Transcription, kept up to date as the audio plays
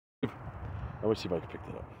Let me see if I can pick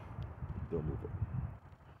that up. Don't move it.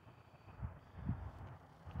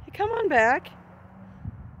 Hey, come on back.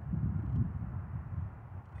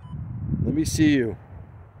 Let me see you.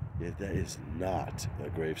 Yeah, that is not a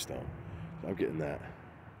gravestone. I'm getting that.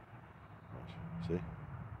 See?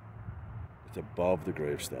 It's above the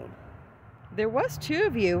gravestone. There was 2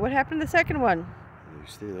 of you. What happened to the second one? You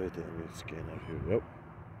stay there. Let me scan out here. Nope.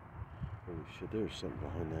 Holy shit, there's something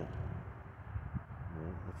behind that.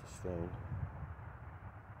 No, that's a stone.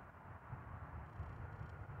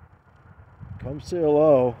 Come say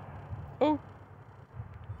hello. Oh.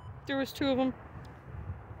 There was 2 of them.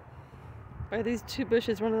 By these 2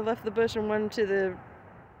 bushes. One to the left of the bush and one to the...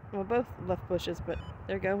 Well, both left bushes, but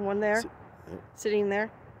there you go. One there. Yep. Sitting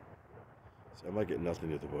there. So I might get nothing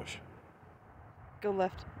near the bush. Go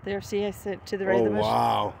left. There, see, I sit to the right of the bush. Oh,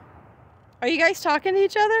 wow. Are you guys talking to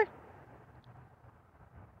each other?